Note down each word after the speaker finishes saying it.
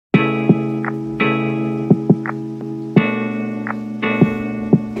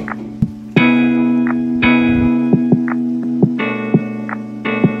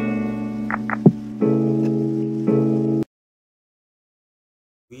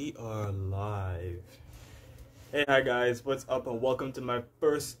We are live. Hey, hi guys, what's up and welcome to my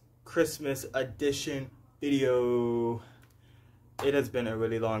first Christmas edition video. It has been a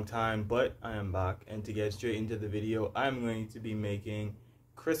really long time, but I am back, and to get straight into the video, I'm going to be making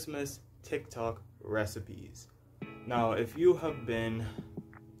Christmas TikTok recipes. Now, if you have been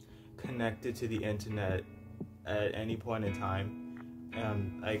connected to the internet at any point in time,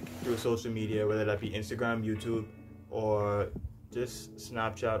 like through social media, whether that be Instagram, YouTube, or just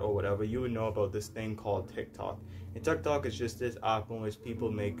Snapchat or whatever, you would know about this thing called TikTok. And TikTok is just this app in which people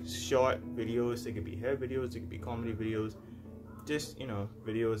make short videos. It could be hair videos, it could be comedy videos, just, you know,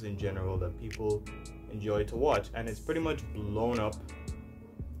 videos in general that people enjoy to watch. And it's pretty much blown up,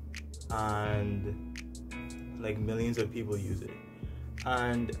 and like millions of people use it.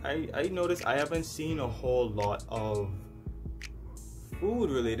 And I noticed I haven't seen a whole lot of food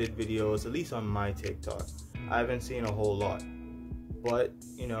related videos, at least on my TikTok. I haven't seen a whole lot, but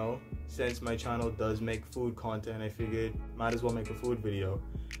you know, since my channel does make food content, I figured might as well make a food video.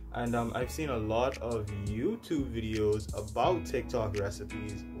 And I've seen a lot of YouTube videos about TikTok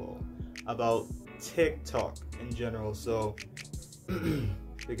recipes, well, about TikTok in general, so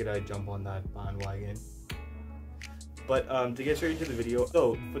figured I'd jump on that bandwagon. But to get straight into the video,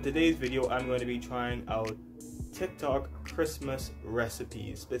 so for today's video, I'm going to be trying out TikTok Christmas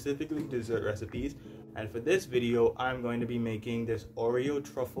recipes, specifically dessert recipes. And for this video, I'm going to be making this Oreo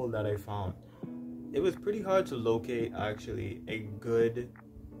truffle that I found. It was pretty hard to locate, actually, a good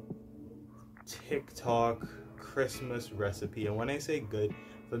TikTok Christmas recipe. And when I say good,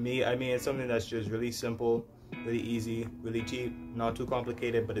 for me, I mean it's something that's just really simple, really easy, really cheap, not too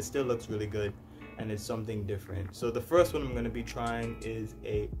complicated, but it still looks really good, and it's something different. So the first one I'm going to be trying is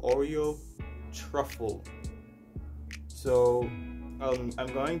a Oreo truffle. So I'm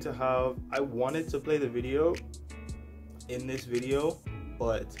going to have, I wanted to play the video in this video,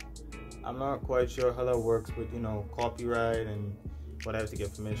 but I'm not quite sure how that works with, you know, copyright and what I have to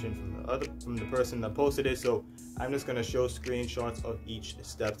get permission from the person that posted it. So I'm just going to show screenshots of each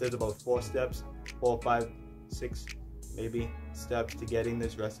step. There's about 4 steps, 4, 5, 6 maybe steps to getting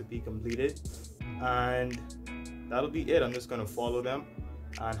this recipe completed, and that'll be it. I'm just going to follow them,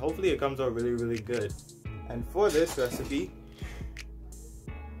 and hopefully it comes out really, really good. And for this recipe,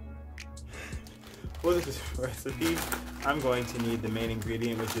 I'm going to need the main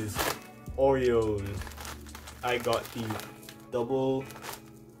ingredient, which is Oreos. I got the double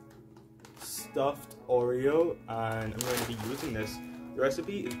stuffed Oreo, and I'm going to be using this. The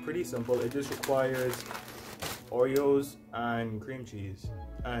recipe is pretty simple. It just requires Oreos and cream cheese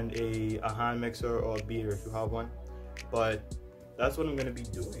and a hand mixer or a beater if you have one. But that's what I'm going to be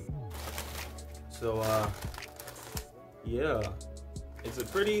doing. So yeah, it's a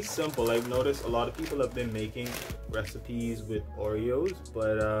pretty simple. I've noticed a lot of people have been making recipes with Oreos,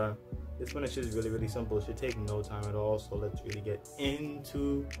 but this one is just really, really simple. It should take no time at all. So let's really get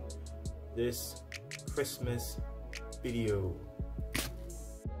into this Christmas video.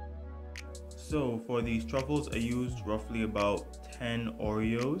 So for these truffles, I used roughly about 10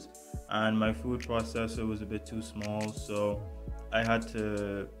 Oreos, and my food processor was a bit too small, so I had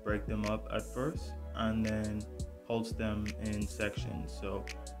to break them up at first and then pulse them in sections. So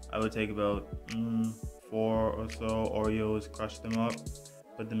I would take about 4 or so Oreos, crush them up,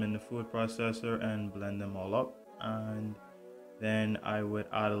 put them in the food processor and blend them all up, and then I would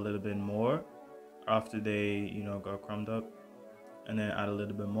add a little bit more after they, you know, got crumbed up, and then add a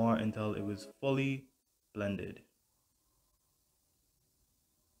little bit more until it was fully blended.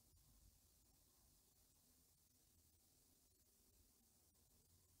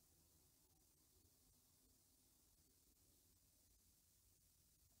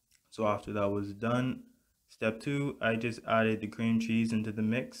 So after that was done, step 2, I just added the cream cheese into the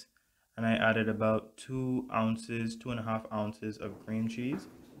mix, and I added about 2.5 ounces of cream cheese,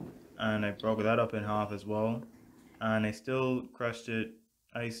 and I broke that up in half as well, and I still crushed it.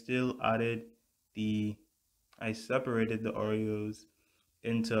 I separated the Oreos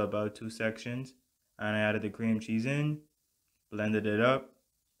into about 2 sections, and I added the cream cheese in, blended it up,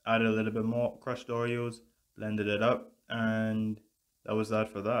 added a little bit more crushed Oreos, blended it up, and that was that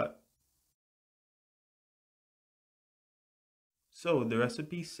for that. So the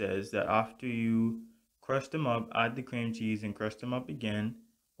recipe says that after you crush them up, add the cream cheese and crush them up again,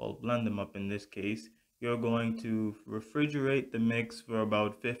 well, blend them up in this case, you're going to refrigerate the mix for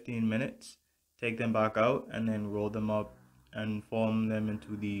about 15 minutes, take them back out, and then roll them up and form them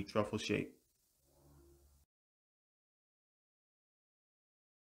into the truffle shape.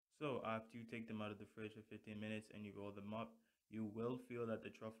 So after you take them out of the fridge for 15 minutes and you roll them up, you will feel that the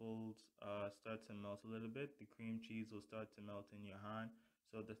truffles start to melt a little bit. The cream cheese will start to melt in your hand.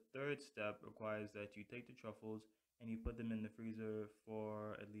 So the third step requires that you take the truffles and you put them in the freezer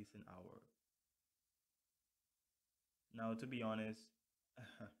for at least an hour. Now, to be honest,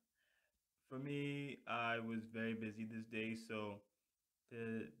 for me, I was very busy this day, so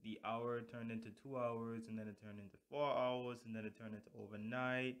the hour turned into 2 hours, and then it turned into 4 hours, and then it turned into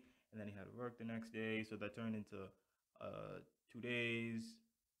overnight, and then he had to work the next day, so that turned into 2 days.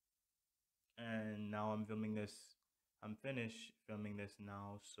 And now I'm filming this. I'm finished filming this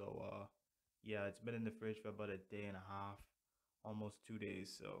now, so yeah, it's been in the fridge for about a day and a half, almost 2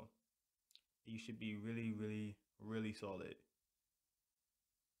 days. So these should be really, really, really solid.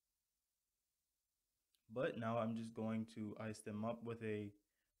 But now I'm just going to ice them up with a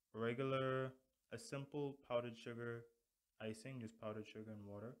simple powdered sugar icing, just powdered sugar and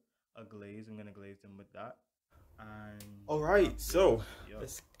water. A glaze, I'm gonna glaze them with that. And all right, so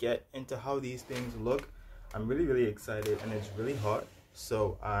let's get into how these things look. I'm really, really excited, and it's really hot,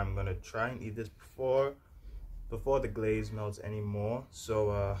 so I'm gonna try and eat this before the glaze melts anymore.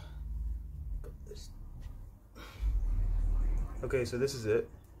 So okay, so this is it.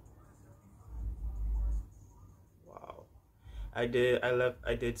 Wow. I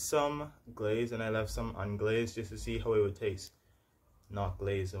did some glaze and I left some unglazed just to see how it would taste, not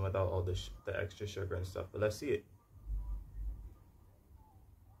glazed and without all the extra sugar and stuff. But let's see it.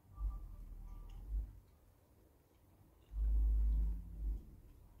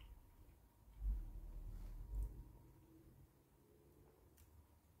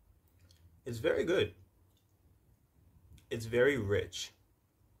 It's very good. It's very rich.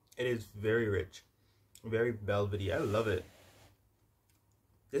 It is very rich, very velvety. I love it.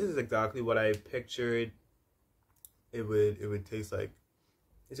 This is exactly what I pictured it would taste like.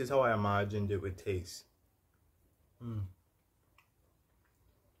 This is how I imagined it would taste.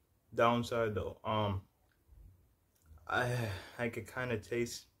 Downside though, I could kind of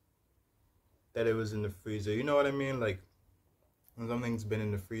taste that it was in the freezer. You know what I mean? Like when something's been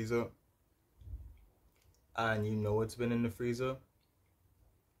in the freezer and you know it's been in the freezer.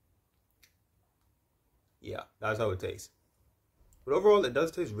 Yeah, that's how it tastes. But overall, it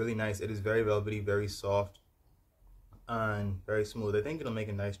does taste really nice. It is very velvety, very soft, and very smooth. I think it'll make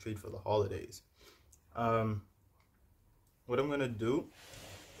a nice treat for the holidays. What I'm gonna do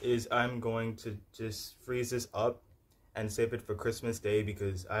is I'm going to just freeze this up and save it for Christmas Day,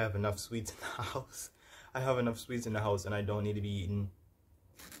 because I have enough sweets in the house. I have enough sweets in the house, and I don't need to be eating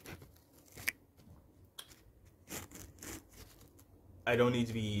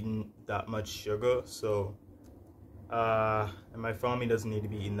that much sugar. So and my family doesn't need to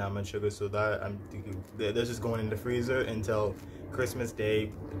be eating that much sugar, so that they're just going in the freezer until Christmas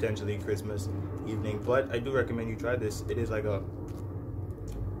Day, potentially Christmas evening. But I do recommend you try this. It is like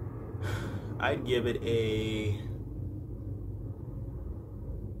I'd give it a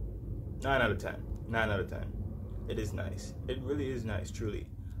 9 out of 10. 9 out of 10. It is nice. It really is nice, truly.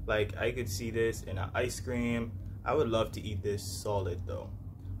 Like, I could see this in an ice cream. I would love to eat this solid though.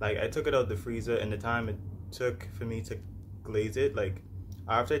 Like, I took it out the freezer, and the time it took for me to glaze it, like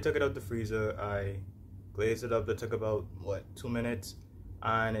after I took it out the freezer, I glazed it up. It took about 2 minutes,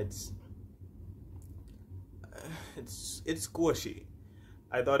 and it's squishy.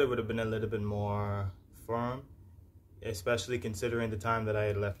 I thought it would have been a little bit more firm, especially considering the time that I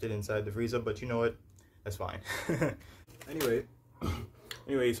had left it inside the freezer, but you know what, that's fine. anyway,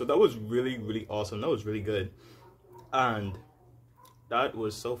 so that was really, really awesome. That was really good, and that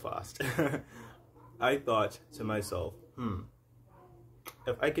was so fast. I thought to myself,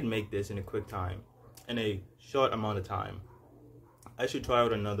 if I can make this in a quick time, in a short amount of time, I should try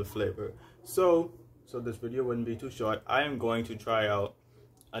out another flavor. So this video wouldn't be too short. I am going to try out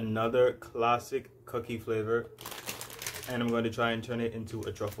another classic cookie flavor, and I'm going to try and turn it into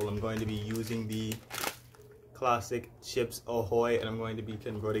a truffle. I'm going to be using the classic Chips Ahoy, and I'm going to be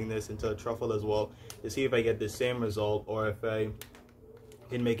converting this into a truffle as well, to see if I get the same result, or if I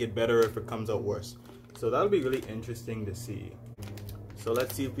can make it better, if it comes out worse. So that'll be really interesting to see. So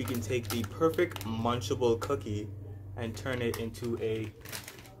let's see if we can take the perfect munchable cookie and turn it into a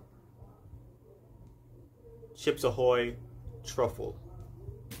Chips Ahoy truffle.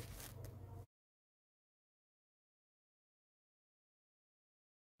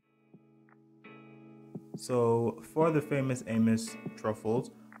 So for the famous Amos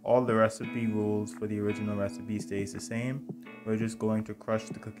truffles, all the recipe rules for the original recipe stays the same. We're just going to crush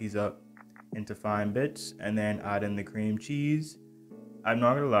the cookies up into fine bits and then add in the cream cheese. I'm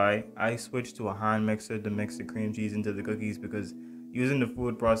not gonna lie, I switched to a hand mixer to mix the cream cheese into the cookies because using the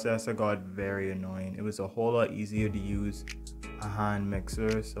food processor got very annoying. It was a whole lot easier to use a hand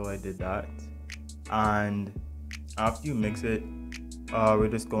mixer, so I did that. And after you mix it, We're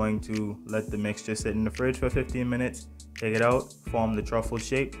just going to let the mixture sit in the fridge for 15 minutes, take it out, form the truffle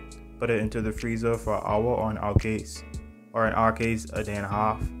shape, put it into the freezer for an hour, or in our case, a day and a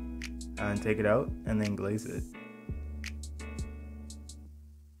half, and take it out and then glaze it.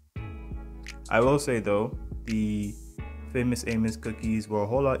 I will say though, the Famous Amos cookies were a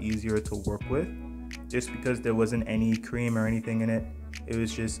whole lot easier to work with, just because there wasn't any cream or anything in it. It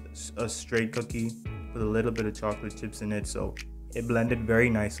was just a straight cookie with a little bit of chocolate chips in it, so it blended very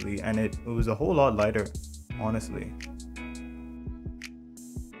nicely, and it was a whole lot lighter, honestly.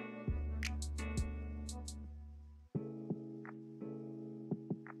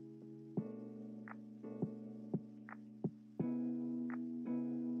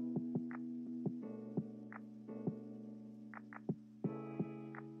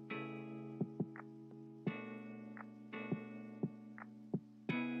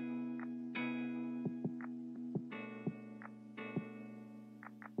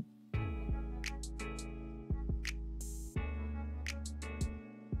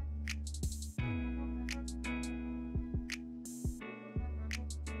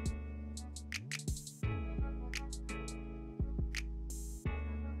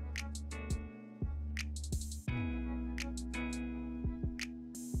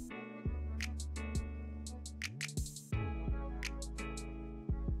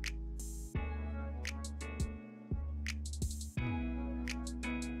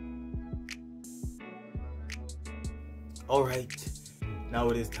 Alright, now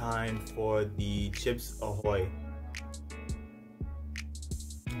it is time for the Chips Ahoy.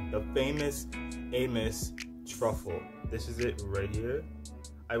 The Famous Amos truffle. This is it right here.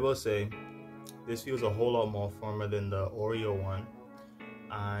 I will say, this feels a whole lot more firmer than the Oreo one,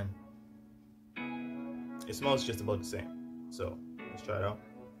 and it smells just about the same. So let's try it out.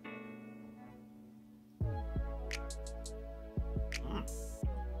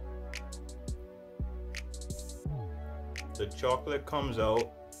 The chocolate comes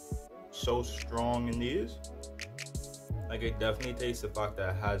out so strong in these. Like, it definitely tastes the fact that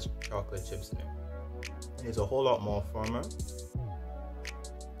it has chocolate chips in it. And it's a whole lot more firmer.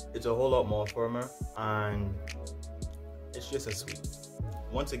 And it's just as sweet.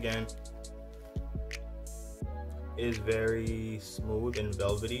 Once again, it is very smooth and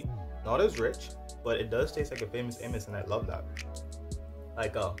velvety. Not as rich, but it does taste like a Famous Amos, and I love that.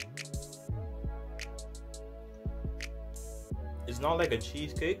 Like it's not like a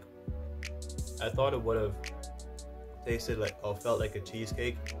cheesecake. I thought it would have tasted like, or felt like a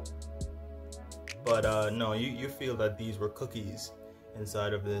cheesecake, but no, you feel that these were cookies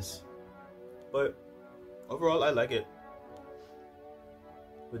inside of this. But overall, I like it.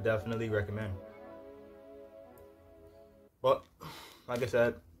 Would definitely recommend. But like I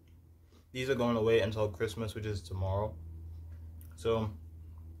said, these are going away until Christmas, which is tomorrow, so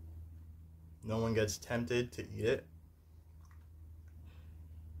no one gets tempted to eat it.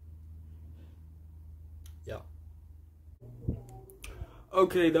 Yeah.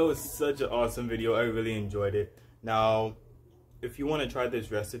 Okay, that was such an awesome video. I really enjoyed it. Now, if you want to try this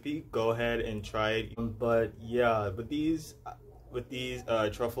recipe, go ahead and try it. But yeah, with these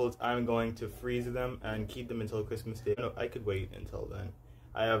truffles, I'm going to freeze them and keep them until Christmas Day. No, I could wait until then.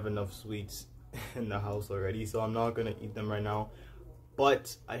 I have enough sweets in the house already, so I'm not gonna eat them right now.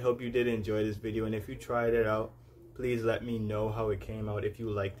 But I hope you did enjoy this video, and if you tried it out, please let me know how it came out, if you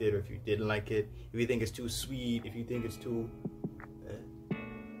liked it or if you didn't like it, if you think it's too sweet, if you think it's too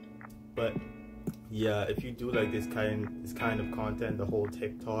but yeah, if you do like this kind of content, the whole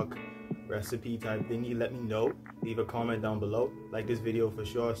TikTok recipe type thingy, let me know. Leave a comment down below, like this video for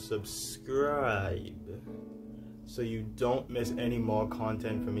sure, subscribe so you don't miss any more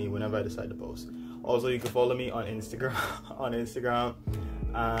content from me whenever I decide to post. Also, you can follow me on Instagram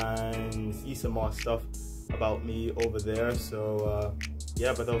and see some more stuff about me over there. So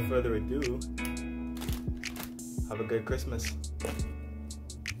yeah, without further ado, have a good Christmas.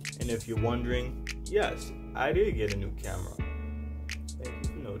 And if you're wondering, yes, I did get a new camera. Thank you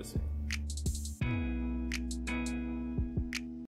for noticing.